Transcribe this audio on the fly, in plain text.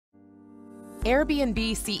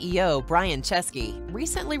Airbnb CEO Brian Chesky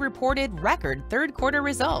recently reported record third-quarter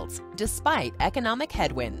results despite economic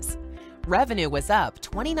headwinds. Revenue was up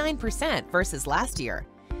 29% versus last year.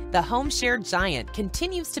 The home-share giant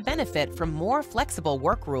continues to benefit from more flexible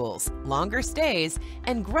work rules, longer stays,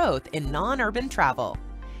 and growth in non-urban travel.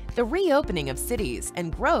 The reopening of cities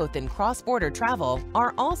and growth in cross-border travel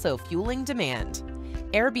are also fueling demand.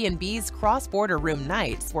 Airbnb's cross-border room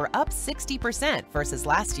nights were up 60% versus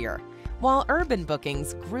last year, while urban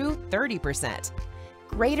bookings grew 30%.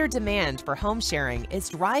 Greater demand for home sharing is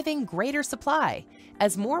driving greater supply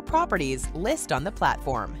as more properties list on the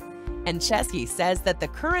platform. And Chesky says that the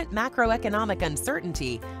current macroeconomic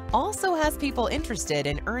uncertainty also has people interested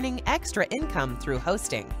in earning extra income through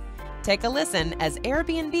hosting. Take a listen as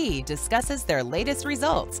Airbnb discusses their latest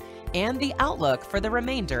results and the outlook for the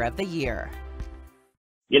remainder of the year.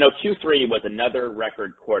 Q3 was another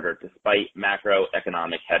record quarter despite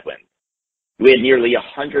macroeconomic headwinds. We had nearly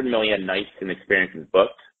 100 million nights and experiences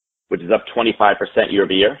booked, which is up 25% year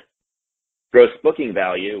over year. Gross booking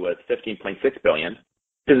value was $15.6 billion.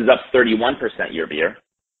 This is up 31% year over year.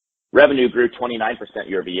 Revenue grew 29%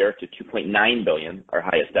 year over year to $2.9 billion, our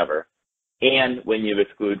highest ever. And when you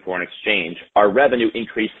exclude foreign exchange, our revenue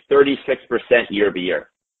increased 36% year over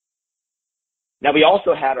year. Now, we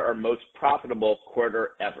also had our most profitable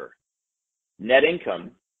quarter ever. Net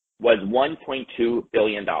income was $1.2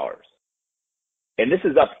 billion. And this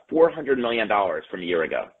is up $400 million from a year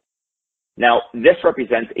ago. Now, this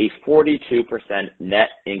represents a 42% net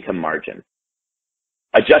income margin.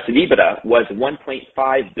 Adjusted EBITDA was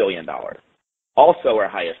 $1.5 billion, also our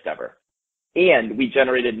highest ever. And we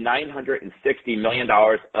generated $960 million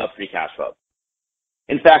of free cash flow.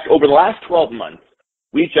 In fact, over the last 12 months,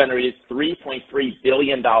 we've generated $3.3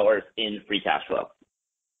 billion in free cash flow.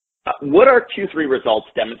 What our Q3 results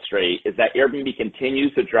demonstrate is that Airbnb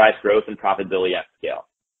continues to drive growth and profitability at scale.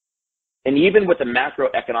 And even with the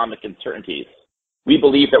macroeconomic uncertainties, we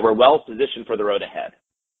believe that we're well positioned for the road ahead.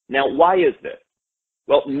 Now, why is this?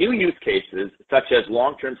 Well, new use cases such as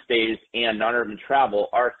long-term stays and non-urban travel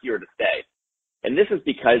are here to stay. And this is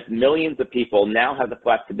because millions of people now have the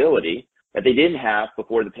flexibility that they didn't have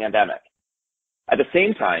before the pandemic. At the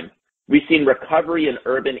same time, we've seen recovery in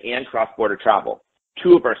urban and cross-border travel,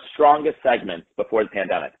 two of our strongest segments before the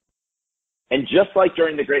pandemic. And just like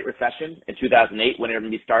during the Great Recession in 2008 when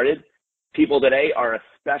Airbnb started, people today are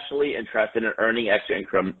especially interested in earning extra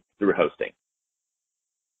income through hosting.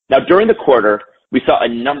 Now, during the quarter, we saw a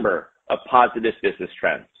number of positive business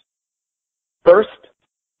trends. First,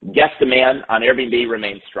 guest demand on Airbnb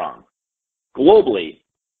remains strong. Globally,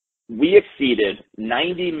 we exceeded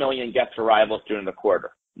 90 million guest arrivals during the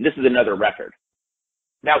quarter. This is another record.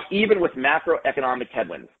 Now, even with macroeconomic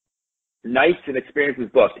headwinds, nights and experiences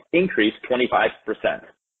booked increased 25%.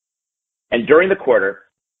 And during the quarter,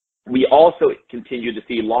 we also continued to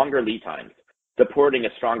see longer lead times, supporting a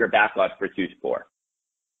stronger backlog for Q4.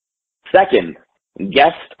 Second,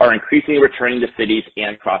 guests are increasingly returning to cities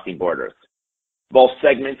and crossing borders. Both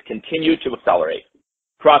segments continue to accelerate.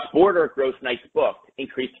 Cross-border gross nights booked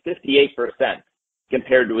increased 58%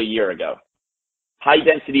 compared to a year ago.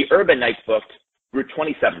 High-density urban nights booked grew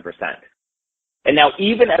 27%. And now,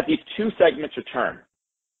 even as these two segments return,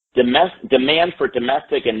 demand for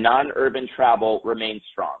domestic and non-urban travel remains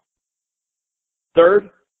strong. Third,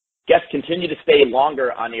 guests continue to stay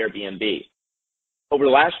longer on Airbnb. Over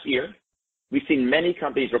the last year, we've seen many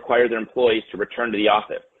companies require their employees to return to the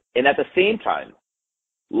office. And at the same time,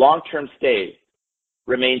 long-term stays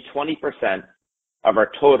remain 20% of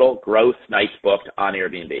our total gross nights booked on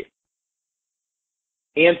Airbnb.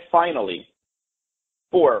 And finally,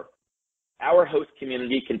 four, our host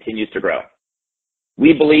community continues to grow.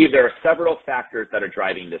 We believe there are several factors that are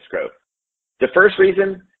driving this growth. The first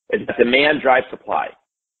reason is that demand drives supply.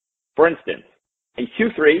 For instance, in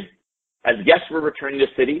Q3, as guests were returning to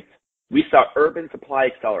cities, we saw urban supply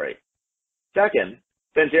accelerate. Second,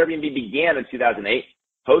 since Airbnb began in 2008,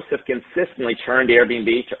 hosts have consistently turned to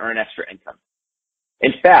Airbnb to earn extra income.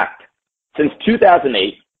 In fact, since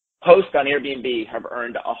 2008, hosts on Airbnb have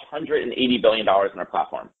earned $180 billion on our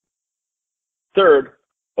platform. Third,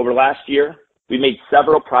 over last year, we made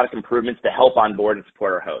several product improvements to help onboard and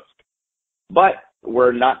support our hosts. But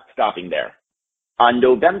we're not stopping there. On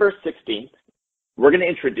November 16th, we're going to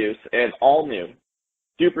introduce an all-new,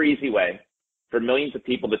 super easy way for millions of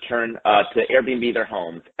people to turn to Airbnb their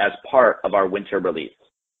homes as part of our winter release.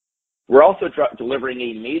 We're also delivering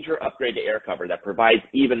a major upgrade to AirCover that provides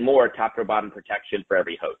even more top-to-bottom protection for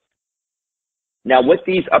every host. Now, with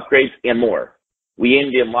these upgrades and more, we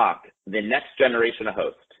aim to unlock the next generation of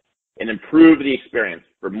hosts and improve the experience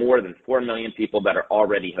for more than 4 million people that are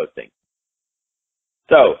already hosting.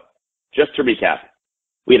 So just to recap,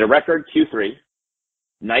 we had a record Q3.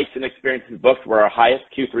 Nights and experiences booked were our highest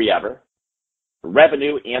Q3 ever.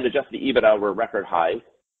 Revenue and adjusted EBITDA were record highs.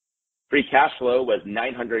 Free cash flow was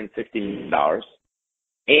 $960 million.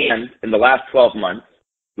 And in the last 12 months,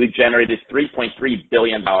 we've generated $3.3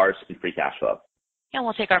 billion in free cash flow. And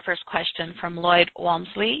we'll take our first question from Lloyd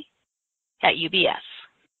Walmsley at UBS.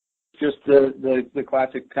 Just the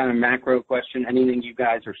classic kind of macro question, anything you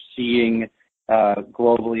guys are seeing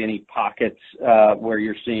globally, any pockets where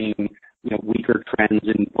you're seeing weaker trends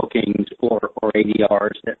in bookings or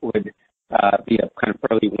ADRs that would be a kind of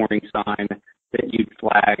early warning sign that you'd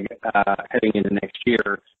flag heading into next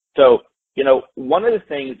year? So, one of the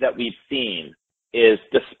things that we've seen is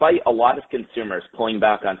despite a lot of consumers pulling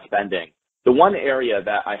back on spending, the one area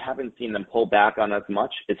that I haven't seen them pull back on as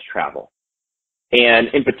much is travel. And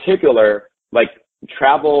in particular, like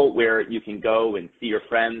travel where you can go and see your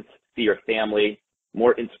friends, see your family,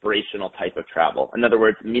 more inspirational type of travel. In other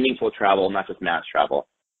words, meaningful travel, not just mass travel.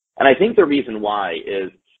 And I think the reason why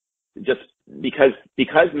is just because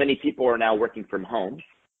many people are now working from home.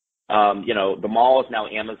 The mall is now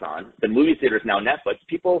Amazon, the movie theater is now Netflix.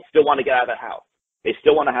 People still want to get out of the house. They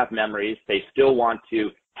still want to have memories. They still want to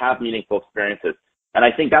have meaningful experiences. And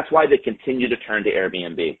I think that's why they continue to turn to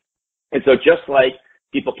Airbnb. And so just like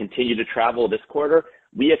people continue to travel this quarter,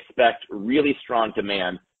 we expect really strong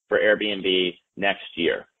demand for Airbnb next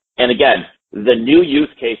year. And again, the new use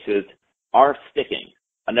cases are sticking.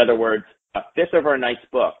 In other words, a fifth of our nights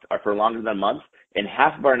booked are for longer than a month, and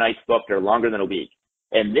half of our nights booked are longer than a week.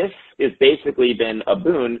 And this has basically been a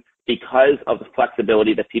boon because of the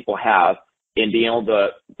flexibility that people have in being able to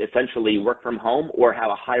essentially work from home or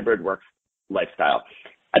have a hybrid work lifestyle.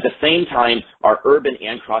 At the same time, our urban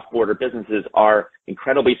and cross-border businesses are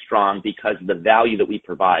incredibly strong because of the value that we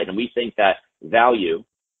provide. And we think that value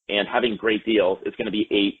and having great deals is going to be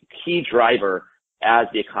a key driver as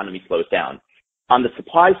the economy slows down. On the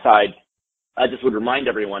supply side, I just would remind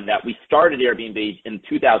everyone that we started Airbnb in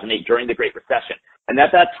 2008 during the Great Recession. And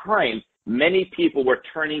at that time, many people were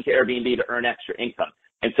turning to Airbnb to earn extra income.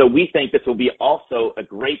 And so we think this will be also a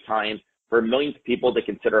great time for millions of people to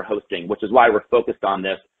consider hosting, which is why we're focused on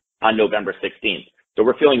this on November 16th. So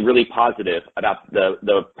we're feeling really positive about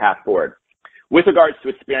the path forward. With regards to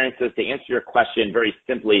experiences, to answer your question very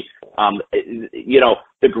simply,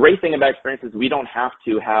 the great thing about experiences, we don't have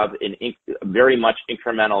to have very much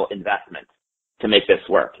incremental investment to make this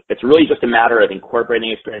work. It's really just a matter of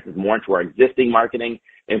incorporating experiences more into our existing marketing,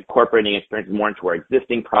 incorporating experiences more into our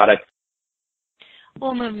existing products.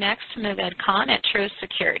 We'll move next to Naved Khan at Truist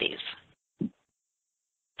Securities.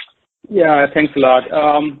 Yeah, thanks a lot.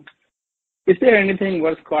 Is there anything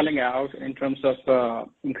worth calling out in terms of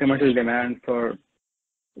incremental demand for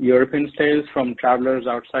European stays from travelers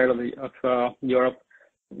outside of Europe,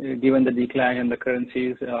 given the decline in the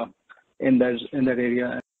currencies in that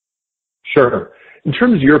area? Sure. In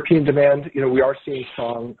terms of European demand, we are seeing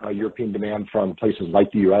strong European demand from places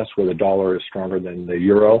like the U.S. where the dollar is stronger than the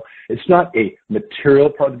euro. It's not a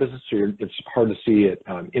material part of the business, so it's hard to see it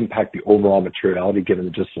impact the overall materiality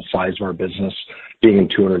given just the size of our business being in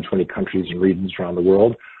 220 countries and regions around the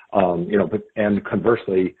world. And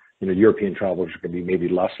conversely, European travelers are going to be maybe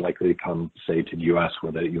less likely to come, say, to the U.S.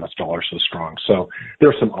 where the U.S. dollar is so strong. So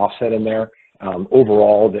there's some offset in there.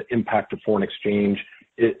 Overall, the impact of foreign exchange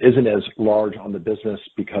isn't as large on the business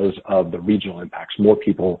because of the regional impacts. More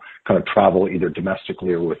people kind of travel either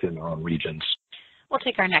domestically or within their own regions. We'll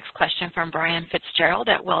take our next question from Brian Fitzgerald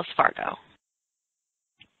at Wells Fargo.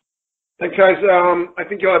 Thanks, guys. I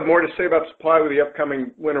think you'll have more to say about supply with the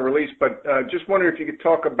upcoming winter release, but just wondering if you could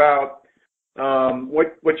talk about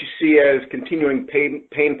what you see as continuing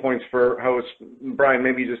pain points for hosts. Brian,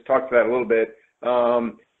 maybe you just talked to that a little bit.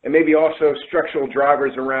 And maybe also structural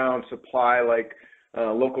drivers around supply like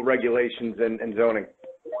local regulations and zoning.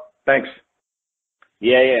 Thanks.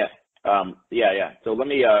 Yeah. So let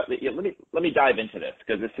me dive into this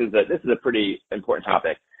because this is a pretty important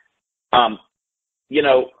topic.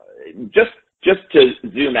 Just to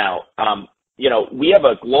zoom out, we have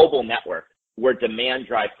a global network where demand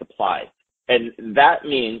drives supply, and that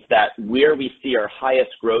means that where we see our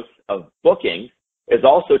highest growth of bookings is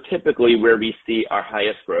also typically where we see our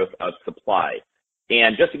highest growth of supply.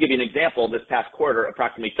 And just to give you an example, this past quarter,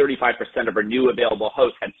 approximately 35% of our new available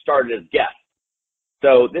hosts had started as guests.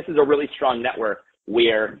 So this is a really strong network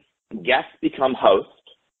where guests become hosts,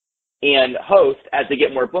 and hosts, as they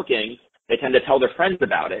get more bookings, they tend to tell their friends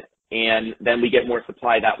about it, and then we get more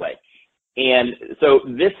supply that way. And so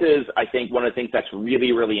this is, I think, one of the things that's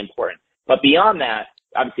really, really important. But beyond that,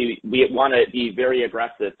 obviously, we want to be very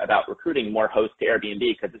aggressive about recruiting more hosts to Airbnb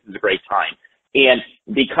because this is a great time. And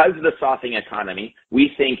because of the softening economy,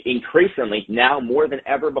 we think increasingly now more than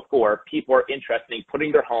ever before, people are interested in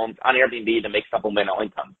putting their homes on Airbnb to make supplemental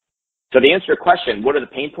income. So to answer your question, what are the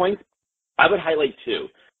pain points? I would highlight two.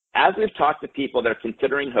 As we've talked to people that are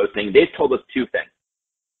considering hosting, they've told us two things.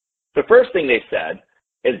 The first thing they said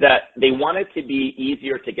is that they want it to be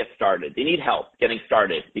easier to get started. They need help getting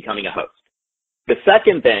started becoming a host. The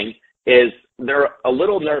second thing is they're a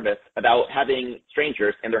little nervous about having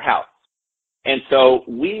strangers in their house. And so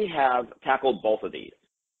we have tackled both of these.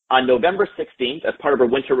 On November 16th, as part of our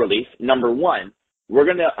winter release, number one, we're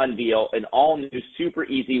going to unveil an all-new, super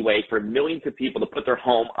easy way for millions of people to put their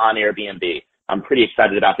home on Airbnb. I'm pretty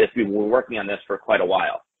excited about this. We've been working on this for quite a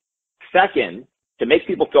while. Second, to make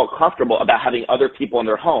people feel comfortable about having other people in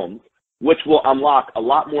their homes, which will unlock a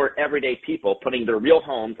lot more everyday people putting their real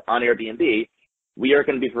homes on Airbnb, we are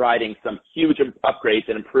going to be providing some huge upgrades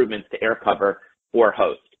and improvements to air cover for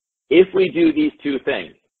hosts. If we do these two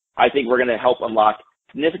things, I think we're going to help unlock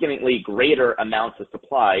significantly greater amounts of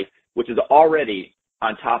supply, which is already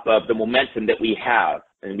on top of the momentum that we have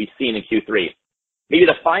and we've seen in Q3. Maybe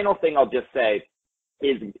the final thing I'll just say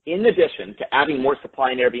is, in addition to adding more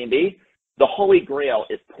supply in Airbnb, the holy grail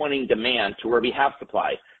is pointing demand to where we have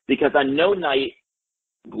supply, because on no night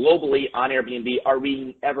globally on Airbnb are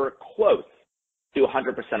we ever close to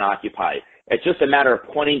 100% occupied. It's just a matter of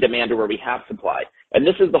pointing demand to where we have supply. And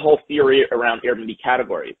this is the whole theory around Airbnb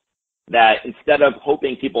categories, that instead of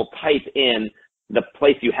hoping people type in the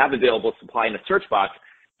place you have available supply in a search box,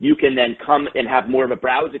 you can then come and have more of a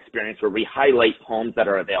browse experience where we highlight homes that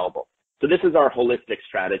are available. So this is our holistic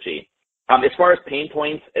strategy. As far as pain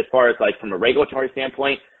points, as far as like from a regulatory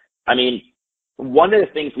standpoint, I mean, one of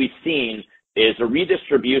the things we've seen is a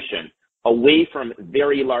redistribution away from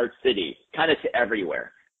very large cities, kind of to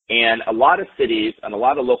everywhere. And a lot of cities and a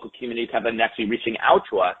lot of local communities have been actually reaching out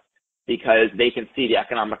to us because they can see the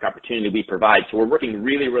economic opportunity we provide. So we're working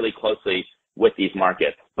really, really closely with these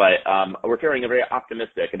markets. But we're feeling very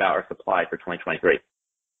optimistic about our supply for 2023.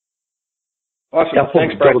 Awesome. Yeah,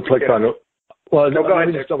 Thanks, Brian. double-click on it. Well, No, go ahead. let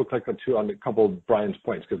me just double-click on a couple of Brian's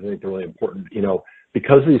points, because I think they're really important. You know,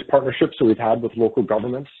 because of these partnerships that we've had with local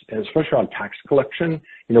governments, and especially on tax collection,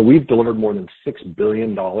 you know, we've delivered more than $6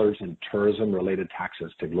 billion in tourism-related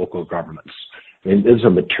taxes to local governments. I mean, this is a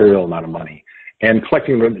material amount of money. And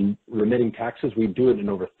collecting and remitting taxes, we do it in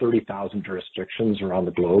over 30,000 jurisdictions around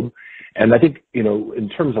the globe. And I think, you know, in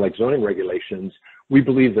terms of like zoning regulations, we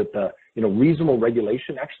believe that the, you know, reasonable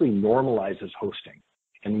regulation actually normalizes hosting.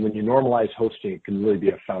 And when you normalize hosting, it can really be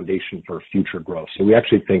a foundation for future growth. So we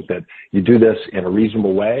actually think that you do this in a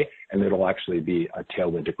reasonable way, and it'll actually be a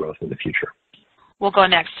tailwind to growth in the future. We'll go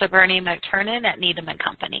next to Bernie McTernan at Needham &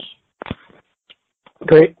 Company.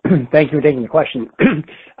 Great. Thank you for taking the question.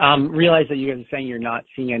 Realize that you guys are saying you're not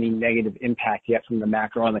seeing any negative impact yet from the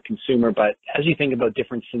macro on the consumer, but as you think about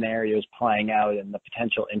different scenarios playing out and the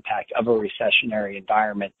potential impact of a recessionary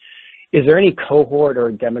environment, is there any cohort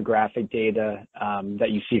or demographic data that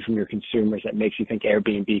you see from your consumers that makes you think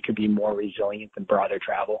Airbnb could be more resilient than broader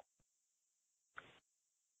travel?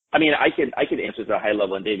 I mean, I could answer at a high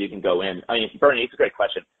level, and Dave, you can go in. I mean, Bernie, it's a great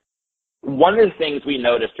question. One of the things we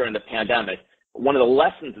noticed during the pandemic, one of the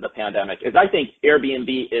lessons of the pandemic, is I think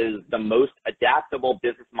Airbnb is the most adaptable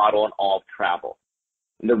business model in all of travel.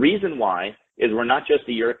 And the reason why is we're not just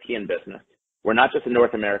a European business. We're not just a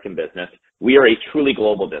North American business. We are a truly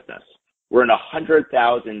global business. We're in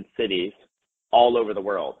 100,000 cities all over the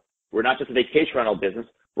world. We're not just a vacation rental business.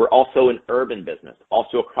 We're also an urban business,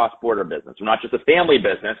 also a cross-border business. We're not just a family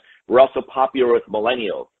business. We're also popular with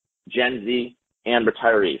millennials, Gen Z, and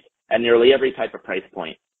retirees, and nearly every type of price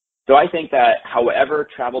point. So I think that however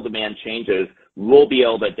travel demand changes, we'll be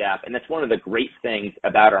able to adapt. And that's one of the great things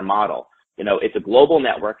about our model. You know, it's a global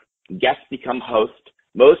network. Guests become hosts.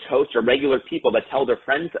 Most hosts are regular people that tell their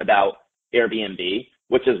friends about Airbnb,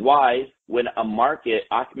 which is why when a market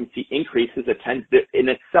occupancy increases, it tends to in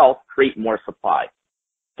itself create more supply.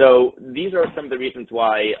 So these are some of the reasons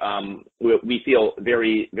why we feel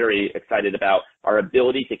very, very excited about our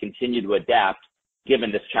ability to continue to adapt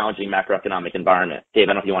given this challenging macroeconomic environment. Dave, I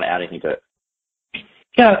don't know if you want to add anything to it.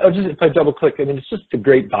 Yeah, if I double click, I mean, it's just the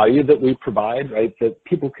great value that we provide, right? That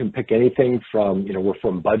people can pick anything from, you know, we're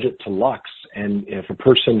from budget to luxe. And if a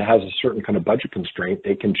person has a certain kind of budget constraint,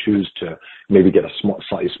 they can choose to maybe get a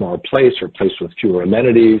slightly smaller place or a place with fewer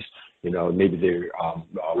amenities. You know, maybe they're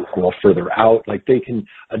a little further out. Like they can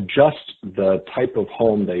adjust the type of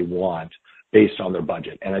home they want based on their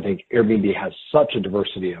budget. And I think Airbnb has such a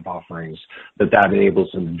diversity of offerings that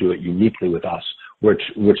enables them to do it uniquely with us, which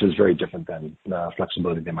is very different than the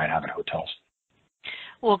flexibility they might have in hotels.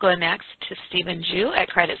 We'll go next to Stephen Ju at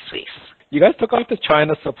Credit Suisse. you guys took off the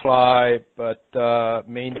China supply, but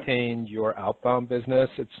maintained your outbound business.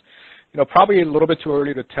 It's probably a little bit too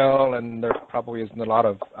early to tell, and there probably isn't a lot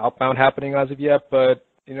of outbound happening as of yet. But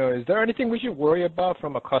is there anything we should worry about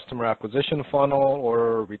from a customer acquisition funnel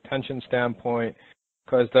or retention standpoint?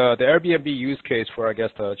 Because the Airbnb use case for, I guess,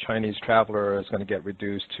 the Chinese traveler is going to get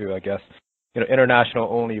reduced to, I guess, international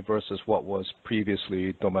only versus what was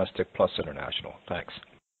previously domestic plus international. Thanks.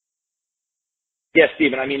 Yes,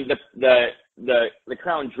 Stephen. I mean, the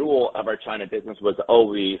crown jewel of our China business was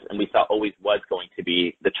always, and we thought always was going to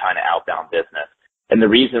be, the China outbound business. And the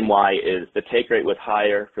reason why is the take rate was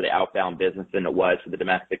higher for the outbound business than it was for the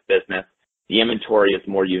domestic business. The inventory is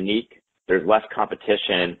more unique. There's less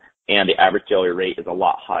competition, and the average daily rate is a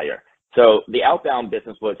lot higher. So the outbound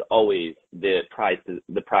business was always the prize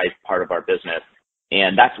part of our business,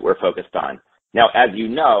 and that's what we're focused on. Now, as you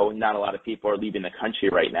know, not a lot of people are leaving the country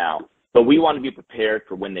right now, but we want to be prepared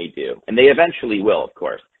for when they do, and they eventually will, of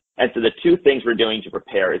course. And so the two things we're doing to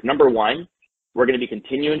prepare is, number one, we're going to be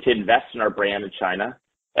continuing to invest in our brand in China,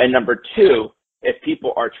 and number two, if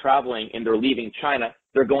people are traveling and they're leaving China,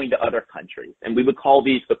 they're going to other countries, and we would call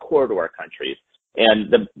these the corridor countries.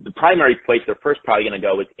 And the primary place they're first probably going to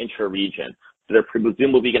go is intra-region. So they're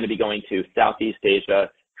presumably going to be going to Southeast Asia,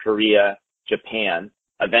 Korea, Japan.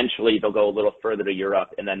 Eventually, they'll go a little further to Europe,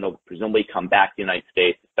 and then they'll presumably come back to the United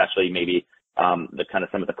States, especially maybe some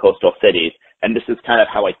of the coastal cities. And this is kind of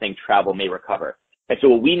how I think travel may recover. And so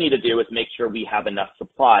what we need to do is make sure we have enough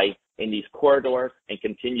supply in these corridors and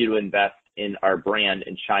continue to invest in our brand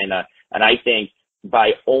in China. And I think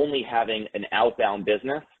by only having an outbound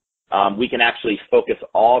business, we can actually focus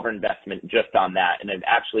all of our investment just on that, and it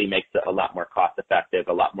actually makes it a lot more cost-effective,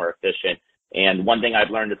 a lot more efficient. And one thing I've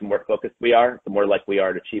learned is the more focused we are, the more likely we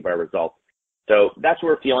are to achieve our results. So that's what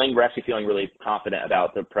we're feeling. We're actually feeling really confident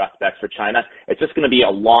about the prospects for China. It's just going to be a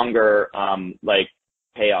longer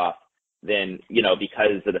payoff than,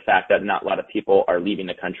 because of the fact that not a lot of people are leaving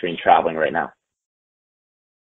the country and traveling right now.